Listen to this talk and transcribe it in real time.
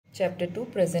Chapter 2,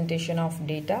 Presentation of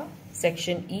Data,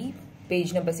 Section E,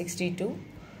 page number 62.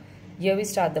 Here we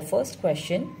start the first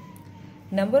question.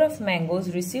 Number of mangoes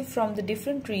received from the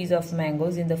different trees of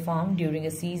mangoes in the farm during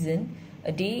a season.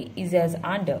 A day is as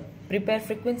under. Prepare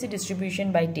frequency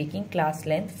distribution by taking class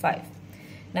length 5.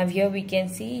 Now here we can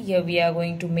see, here we are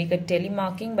going to make a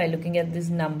telemarking by looking at this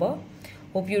number.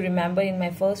 Hope you remember in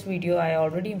my first video I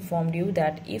already informed you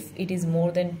that if it is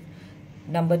more than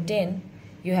number 10,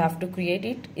 you have to create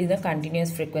it in a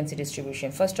continuous frequency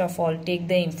distribution. First of all, take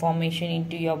the information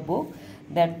into your book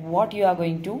that what you are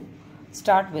going to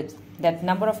start with. That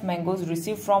number of mangoes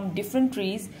received from different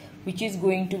trees, which is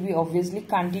going to be obviously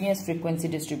continuous frequency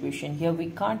distribution. Here we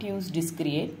can't use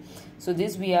discrete. So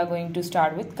this we are going to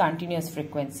start with continuous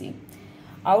frequency.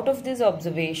 Out of this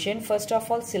observation, first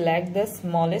of all select the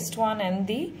smallest one and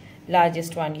the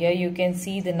largest one. Here you can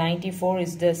see the 94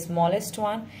 is the smallest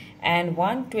one and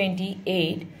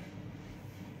 128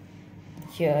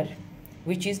 here,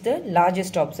 which is the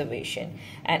largest observation.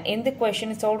 And in the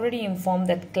question it's already informed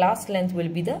that class length will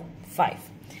be the 5.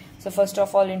 So first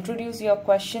of all introduce your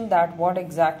question that what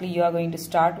exactly you are going to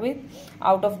start with.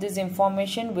 Out of this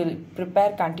information we'll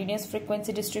prepare continuous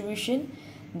frequency distribution.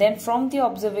 Then from the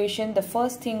observation, the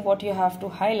first thing what you have to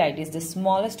highlight is the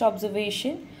smallest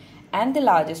observation and the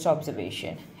largest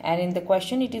observation. And in the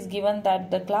question it is given that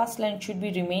the class length should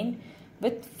be remain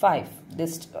with 5,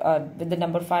 with the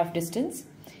number 5 distance.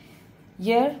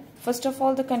 Here first of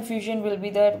all the confusion will be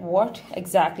that what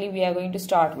exactly we are going to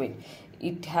start with.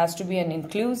 It has to be an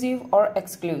inclusive or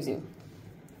exclusive.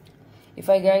 If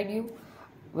I guide you,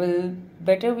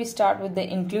 better we start with the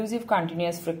inclusive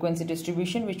continuous frequency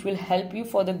distribution, which will help you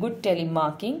for the good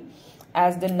telemarking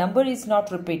as the number is not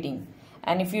repeating.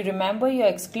 And if you remember your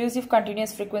exclusive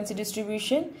continuous frequency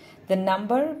distribution, the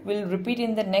number will repeat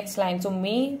in the next line. So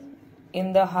may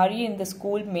in the hurry in the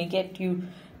school may get you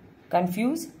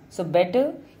confused. So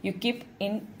better you keep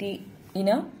in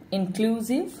a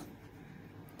inclusive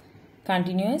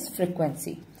continuous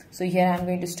frequency. So here I am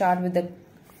going to start with the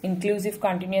inclusive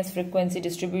continuous frequency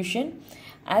distribution.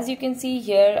 As you can see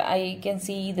here, I can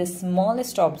see the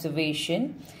smallest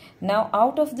observation. Now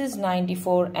out of this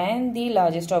 94 and the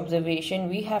largest observation,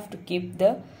 we have to keep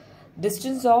the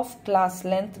distance of class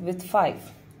length with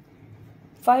 5.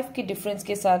 5 के difference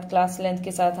के साथ class length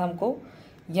के साथ हमको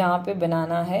यहाँ पे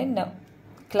बनाना है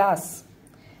class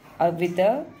with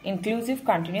the inclusive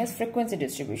continuous frequency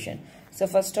distribution. So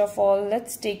first of all,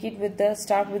 let's take it with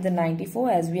start with the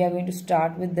 94, as we are going to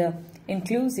start with the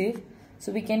inclusive.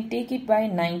 So we can take it by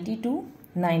 90 to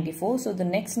 94. So the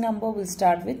next number will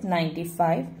start with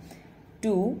 95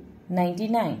 to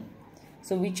 99.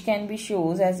 So which can be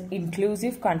shows as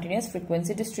inclusive continuous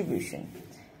frequency distribution.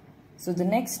 So the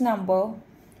next number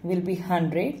will be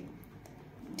 100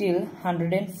 till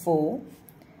 104.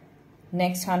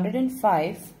 Next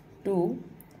 105 to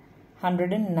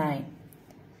 109.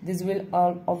 This will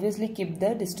obviously keep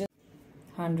the distance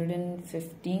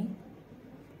 115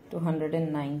 to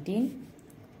 119,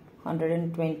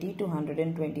 120 to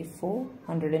 124,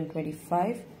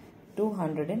 125 to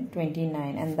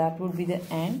 129, and that would be the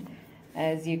end.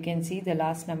 As you can see, the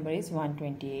last number is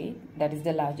 128. That is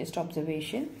the largest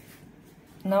observation.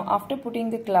 Now after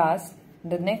putting the class,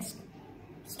 the next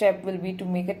step will be to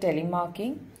make a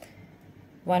telemarking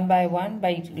one by one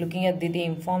by looking at the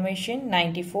information.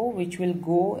 94, which will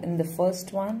go in the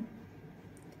first one.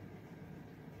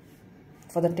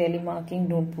 For the telemarking,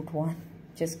 don't put 1,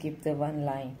 just keep the 1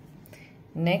 line.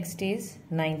 Next is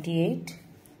 98,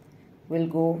 will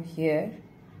go here.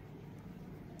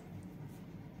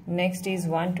 Next is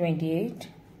 128,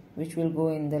 which will go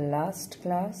in the last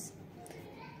class.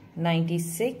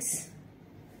 96,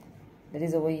 that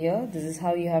is over here. This is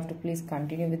how you have to please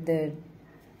continue with the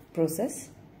process.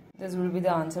 This will be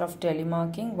the answer of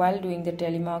telemarking. While doing the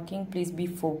telemarking, please be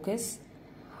focused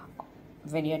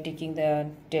when you are taking the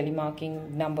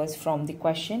telemarking numbers from the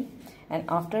question. And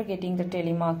after getting the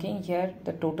telemarking, here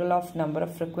the total of number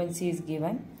of frequency is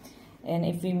given, and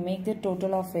if we make the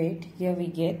total of it, here we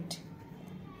get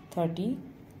 30,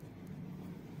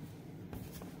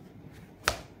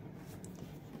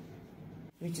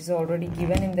 which is already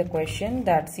given in the question,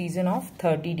 that season of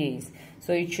 30 days.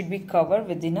 So it should be covered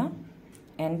within a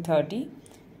N30.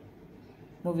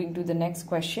 Moving to the next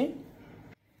question.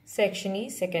 Section E,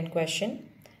 second question.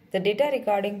 The data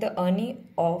regarding the earning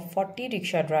of 40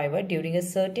 rickshaw driver during a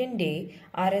certain day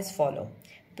are as follow.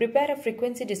 Prepare a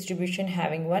frequency distribution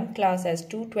having one class as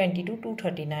 220 to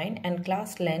 239 and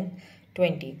class length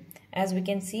 20. As we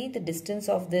can see, the distance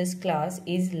of this class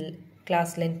is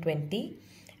class length 20,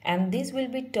 and this will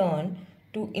be turned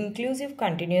to inclusive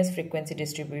continuous frequency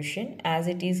distribution as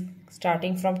it is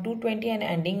starting from 220 and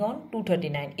ending on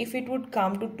 239. If it would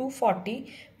come to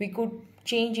 240, we could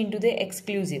change into the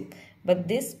exclusive. But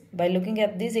this, by looking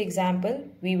at this example,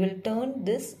 we will turn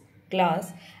this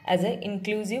class as an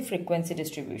inclusive frequency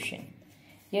distribution.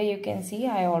 Here you can see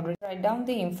I already write down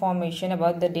the information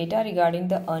about the data regarding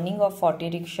the earning of 40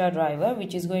 rickshaw driver,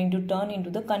 which is going to turn into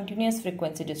the continuous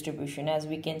frequency distribution. As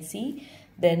we can see,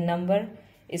 the number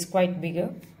is quite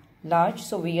bigger, large,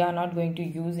 so we are not going to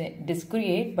use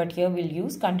discrete, but here we'll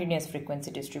use continuous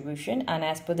frequency distribution, and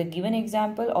as per the given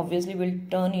example, obviously will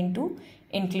turn into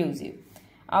inclusive.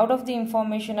 Out of the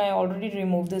information, I already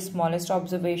removed the smallest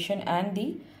observation and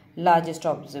the largest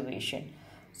observation.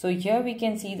 So here we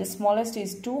can see the smallest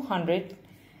is 200,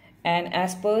 and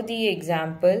as per the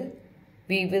example,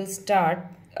 we will start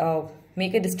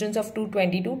make a distance of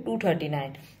 220 to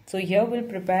 239. So here we'll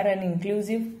prepare an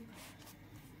inclusive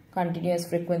continuous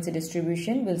frequency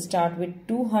distribution. We'll start with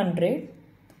 200,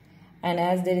 and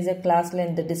as there is a class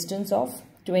length, the distance of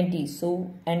 20,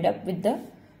 so end up with the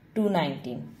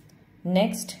 219.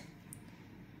 Next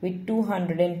with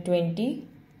 220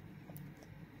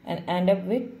 and end up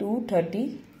with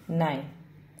 239.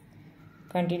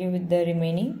 Continue with the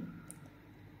remaining.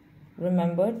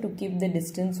 Remember to keep the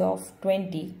distance of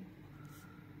 20.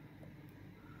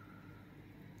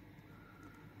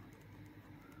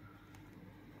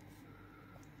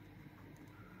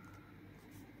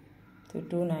 So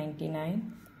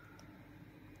 299,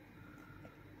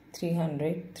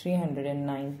 300,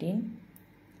 319,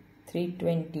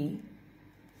 320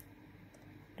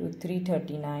 to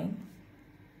 339,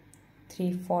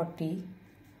 340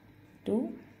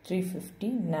 to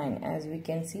 359. As we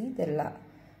can see, the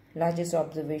largest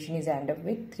observation is end up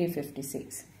with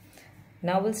 356.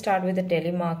 Now we'll start with the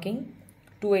telemarking.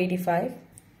 285,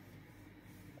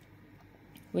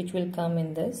 which will come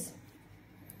in this.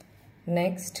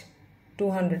 Next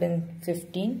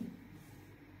 215,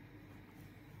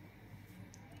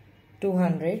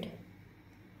 200,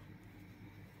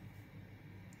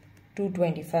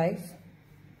 225.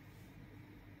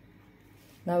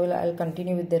 Now I'll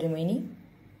continue with the remaining.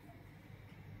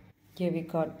 Here we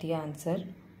got the answer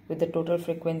with the total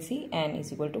frequency n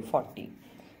is equal to 40.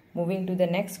 Moving to the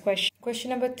next question. Question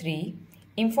number 3.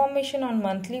 Information on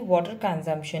monthly water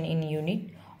consumption in unit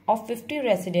of 50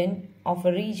 residents of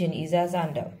a region is as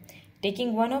under.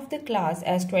 Taking one of the class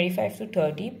as 25 to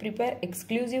 30, prepare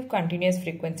exclusive continuous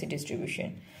frequency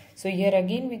distribution. So here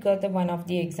again we got the one of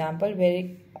the example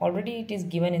where already it is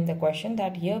given in the question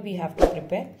that here we have to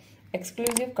prepare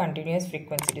exclusive continuous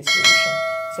frequency distribution.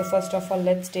 So first of all,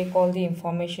 let's take all the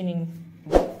information in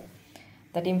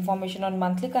that information on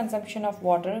monthly consumption of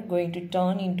water going to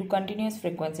turn into continuous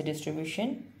frequency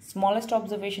distribution. Smallest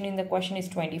observation in the question is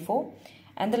 24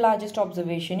 and the largest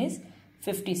observation is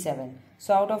 57.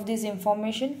 So out of this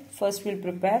information, first we'll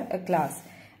prepare a class.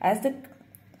 As the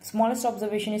smallest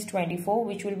observation is 24,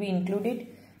 which will be included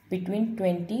between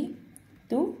 20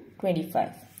 to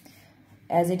 25.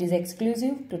 As it is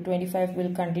exclusive to 25,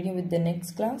 we'll continue with the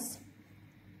next class.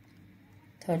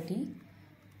 30,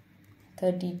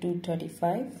 30 to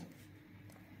 35,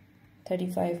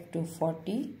 35 to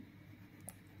 40,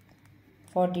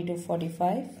 40 to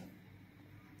 45,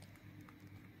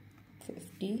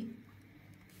 50,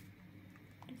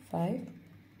 55,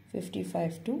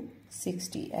 55 to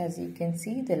 60. As you can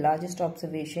see, the largest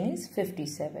observation is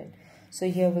 57. So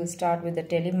here we'll start with the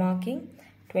telemarking.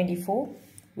 24,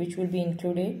 which will be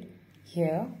included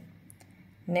here.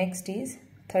 Next is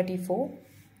 34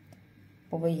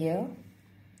 over here,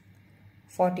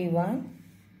 41.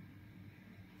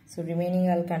 So remaining,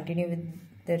 I'll continue with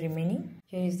the remaining.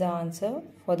 Here is the answer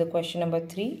for the question number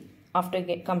 3. After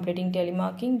completing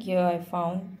telemarking, here I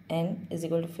found n is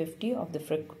equal to 50 of the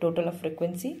total of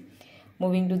frequency.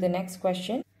 Moving to the next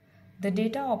question. The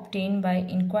data obtained by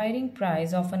inquiring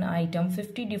price of an item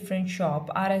 50 different shop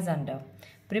are as under.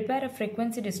 Prepare a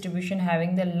frequency distribution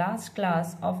having the last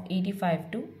class of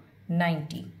 85 to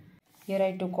 90. Here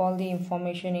I took all the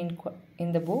information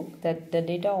in the book that the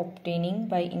data obtaining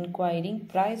by inquiring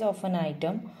price of an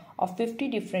item of 50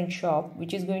 different shop,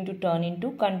 which is going to turn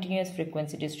into continuous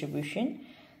frequency distribution.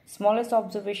 Smallest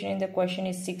observation in the question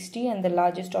is 60 and the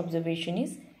largest observation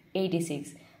is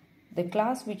 86. The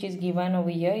class which is given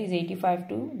over here is 85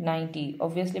 to 90.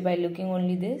 Obviously, by looking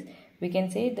only this, we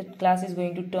can say that class is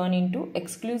going to turn into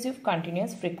exclusive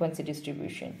continuous frequency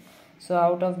distribution. So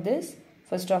out of this,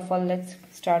 first of all, let's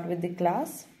start with the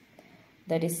class,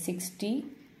 that is 60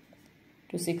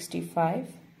 to 65,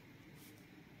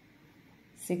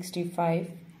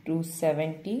 65 to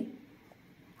 70,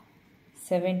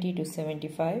 70 to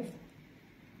 75,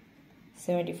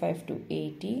 75 to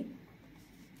 80,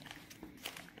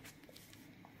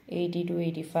 80 to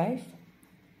 85,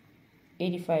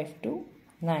 85 to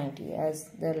 90, as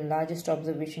the largest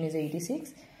observation is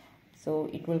 86, so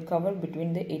it will cover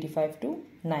between the 85 to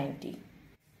 90.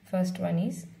 First one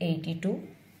is 82.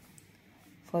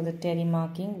 For the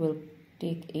telemarking, we'll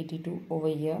take 82 over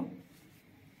here.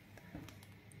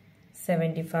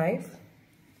 75.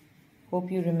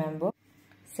 Hope you remember.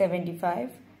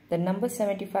 75. The number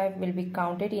 75 will be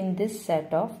counted in this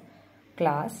set of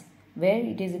class where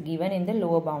it is given in the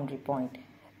lower boundary point.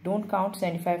 Don't count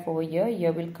 75 over here.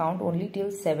 Here will count only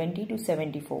till 70 to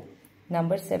 74.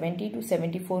 Number 70 to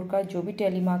 74 का जो भी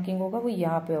telemarking होगा वो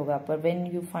यहाँ पे होगा. But when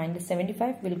you find the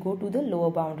 75, will go to the lower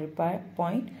boundary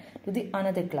point to the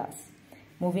another class.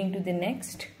 Moving to the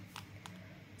next,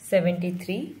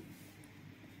 73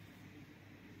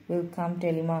 will come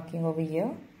telemarking over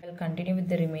here. I'll continue with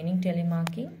the remaining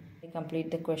telemarking. I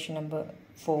complete the question number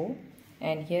 4,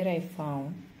 and here I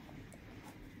found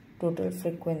total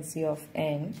frequency of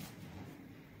n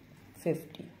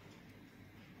 50.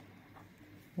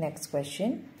 Next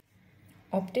question.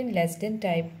 Obtain less than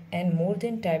type and more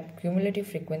than type cumulative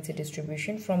frequency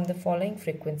distribution from the following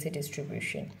frequency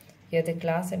distribution. Here the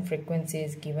class and frequency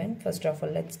is given. First of all,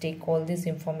 let's take all this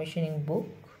information in book.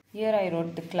 Here I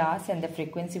wrote the class and the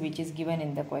frequency which is given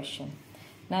in the question.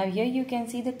 Now here you can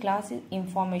see the class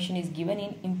information is given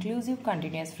in inclusive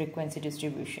continuous frequency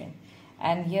distribution.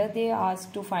 And here they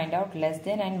ask to find out less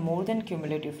than and more than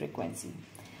cumulative frequency.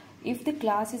 If the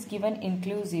class is given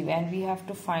inclusive and we have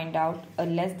to find out a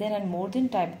less than and more than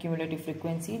type cumulative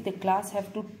frequency, the class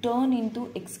have to turn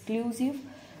into exclusive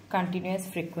continuous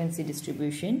frequency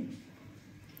distribution.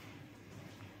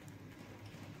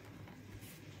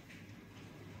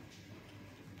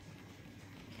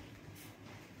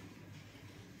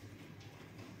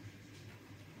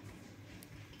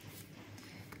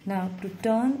 Now to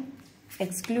turn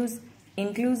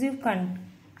inclusive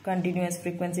continuous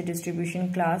frequency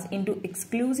distribution class into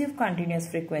exclusive continuous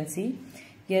frequency,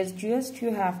 here just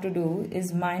you have to do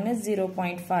is minus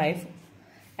 0.5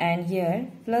 and here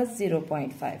plus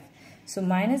 0.5. So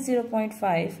minus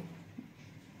 0.5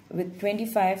 with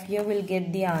 25, here we'll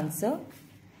get the answer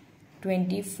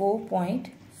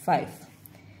 24.5,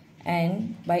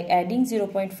 and by adding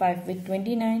 0.5 with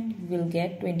 29 we'll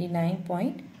get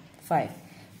 29.5.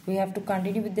 We have to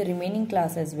continue with the remaining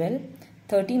class as well.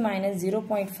 30 minus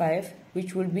 0.5,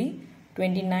 which will be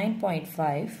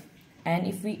 29.5, and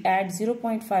if we add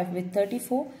 0.5 with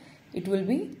 34, it will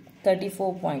be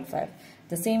 34.5.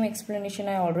 The same explanation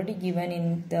I already given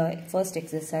in the first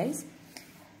exercise.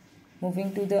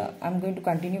 Moving to the, I'm going to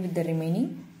continue with the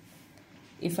remaining.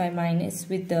 If I minus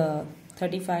with the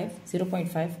 35,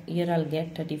 0.5, here I'll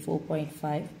get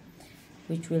 34.5,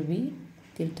 which will be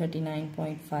till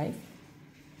 39.5.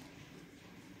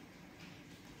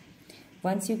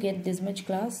 Once you get this much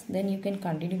class, then you can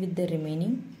continue with the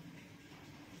remaining.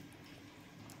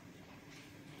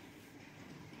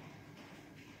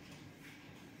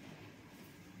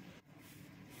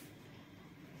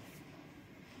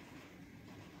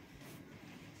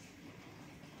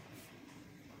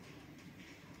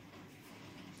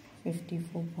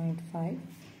 $54.5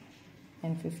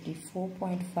 and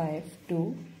 54.5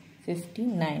 to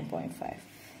 59.5.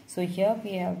 So here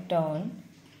we have turned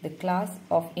the class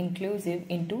of inclusive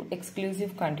into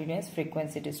exclusive continuous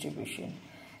frequency distribution.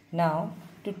 Now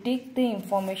to take the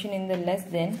information in the less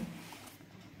than,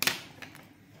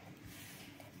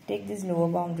 take this lower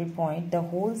boundary point, the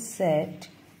whole set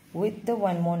with the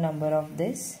one more number of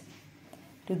this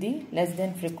to the less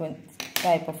than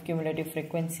type of cumulative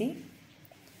frequency.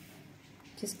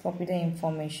 Just copy the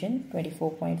information: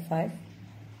 24.5,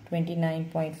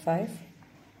 29.5,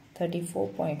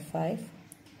 34.5,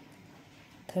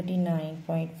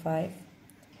 39.5,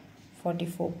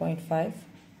 44.5,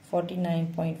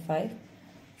 49.5,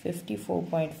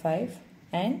 54.5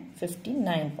 and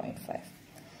 59.5.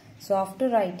 So after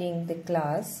writing the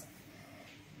class,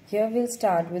 here we'll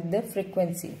start with the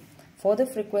frequency. For the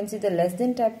frequency, the less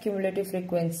than type cumulative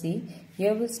frequency,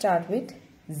 here we'll start with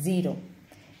 0.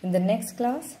 In the next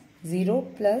class, 0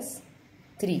 plus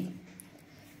 3.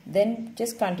 Then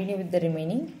just continue with the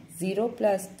remaining: 0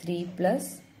 plus 3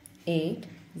 plus 8,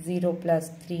 0 plus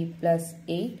 3 plus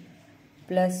 8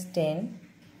 plus 10,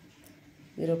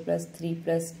 0 plus 3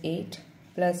 plus 8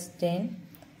 plus 10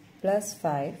 plus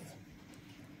 5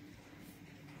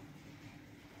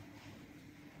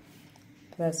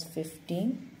 plus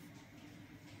 15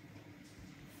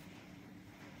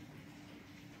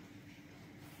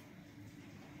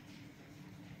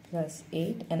 plus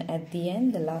 8, and at the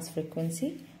end the last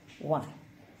frequency 1.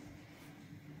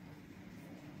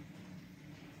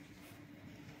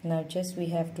 Now just we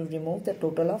have to remove the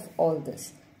total of all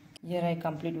this. Here I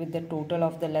complete with the total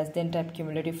of the less than type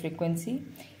cumulative frequency.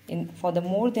 For the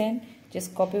more than,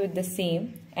 just copy with the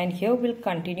same, and here we'll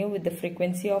continue with the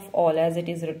frequency of all as it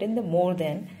is written the more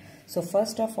than. So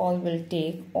first of all we'll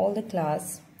take all the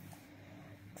class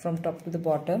from top to the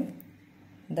bottom,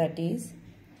 that is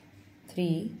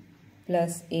 3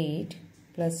 plus 8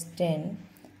 plus 10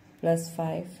 plus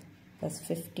 5 plus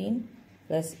 15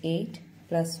 plus 8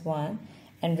 plus 1,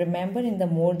 and remember in the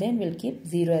more than we'll keep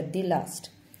 0 at the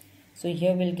last. So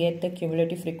here we'll get the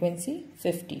cumulative frequency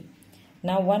 50.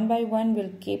 Now one by one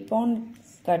we'll keep on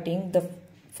cutting the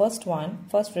first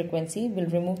frequency. We'll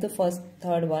remove the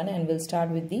third one and we'll start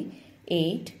with the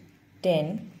 8,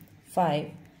 10,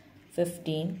 5,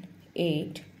 15,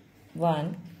 8,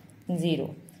 1,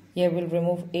 0. Here we'll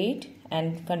remove 8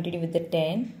 and continue with the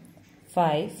 10,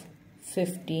 5,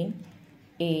 15,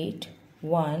 8,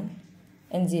 1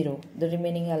 and 0. The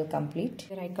remaining I'll complete.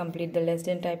 Here I complete the less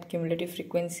than type cumulative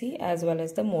frequency as well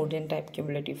as the more than type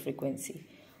cumulative frequency.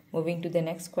 Moving to the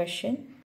next question.